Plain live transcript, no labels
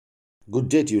Good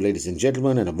day to you, ladies and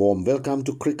gentlemen, and a warm welcome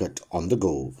to Cricket on the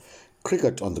Go.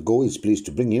 Cricket on the Go is pleased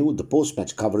to bring you the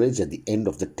post-match coverage at the end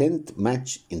of the 10th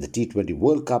match in the T20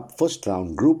 World Cup first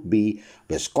round Group B,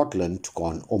 where Scotland took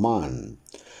on Oman.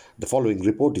 The following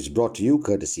report is brought to you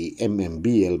courtesy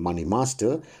MMBL Money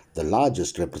Master, the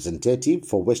largest representative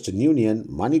for Western Union,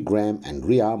 MoneyGram and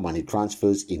Ria money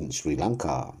transfers in Sri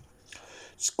Lanka.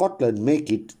 Scotland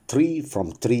make it 3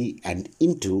 from 3 and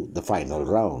into the final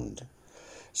round.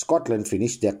 Scotland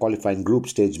finished their qualifying group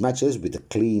stage matches with a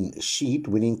clean sheet,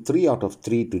 winning 3 out of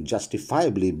 3 to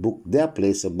justifiably book their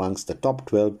place amongst the top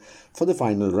 12 for the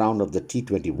final round of the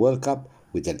T20 World Cup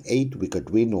with an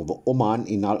 8-wicket win over Oman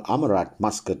in Al Amarat,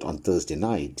 Muscat on Thursday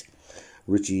night.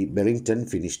 Richie Berrington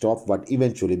finished off what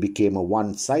eventually became a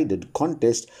one-sided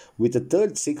contest with a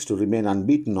third six to remain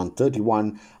unbeaten on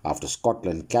 31 after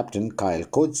Scotland captain Kyle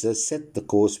Coetzer set the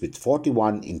course with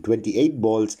 41 in 28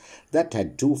 balls that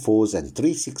had 2 fours and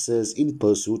 3 sixes in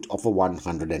pursuit of a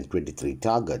 123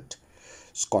 target.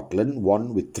 Scotland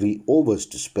won with 3 overs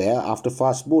to spare after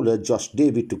fast bowler Josh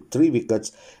Davey took 3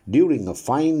 wickets during a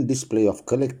fine display of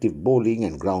collective bowling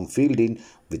and ground fielding,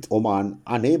 with Oman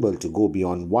unable to go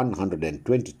beyond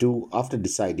 122 after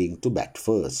deciding to bat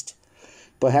first.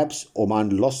 Perhaps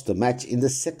Oman lost the match in the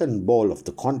second ball of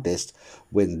the contest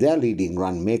when their leading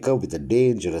run maker with a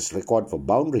dangerous record for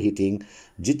boundary hitting,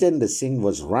 Jitendra Singh,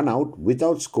 was run out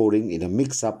without scoring in a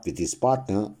mix-up with his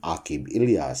partner Aqib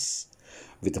Ilyas.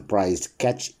 With a prized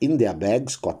catch in their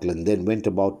bag, Scotland then went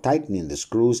about tightening the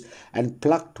screws and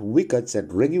plucked wickets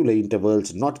at regular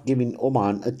intervals, not giving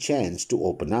Oman a chance to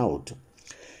open out.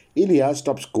 Ilyas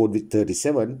top scored with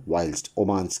 37, whilst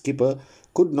Oman's skipper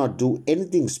could not do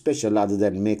anything special other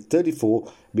than make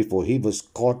 34 before he was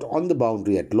caught on the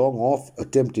boundary at long off,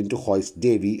 attempting to hoist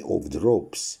Davey over the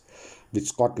ropes. With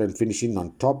Scotland finishing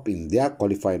on top in their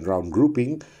qualifying round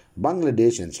grouping,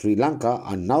 Bangladesh and Sri Lanka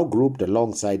are now grouped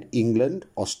alongside England,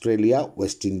 Australia,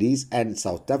 West Indies and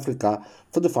South Africa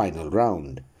for the final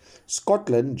round.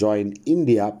 Scotland joined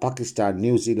India, Pakistan,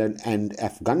 New Zealand and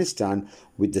Afghanistan,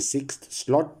 with the 6th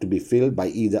slot to be filled by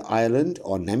either Ireland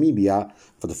or Namibia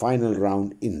for the final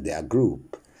round in their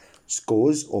group.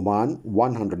 Scores: Oman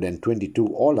 122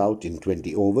 all out in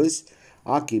 20 overs,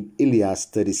 Aqib Ilyas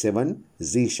 37,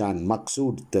 Zishan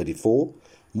Maqsood 34,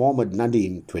 Mohammad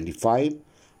Nadeem 25,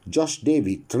 Josh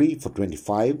Davey 3 for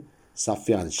 25,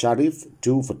 Safyan Sharif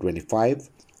 2 for 25,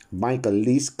 Michael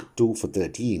Leask 2 for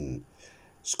 13.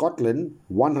 Scotland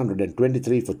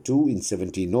 123 for 2 in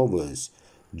 17 overs.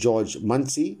 George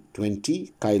Munsey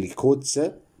 20, Kyle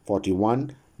Coetzer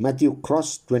 41, Matthew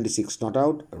Cross 26 not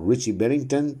out, Richie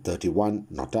Berrington 31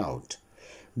 not out.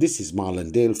 This is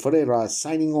Marlon Dale Ferreira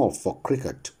signing off for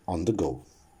Cricket on the Go.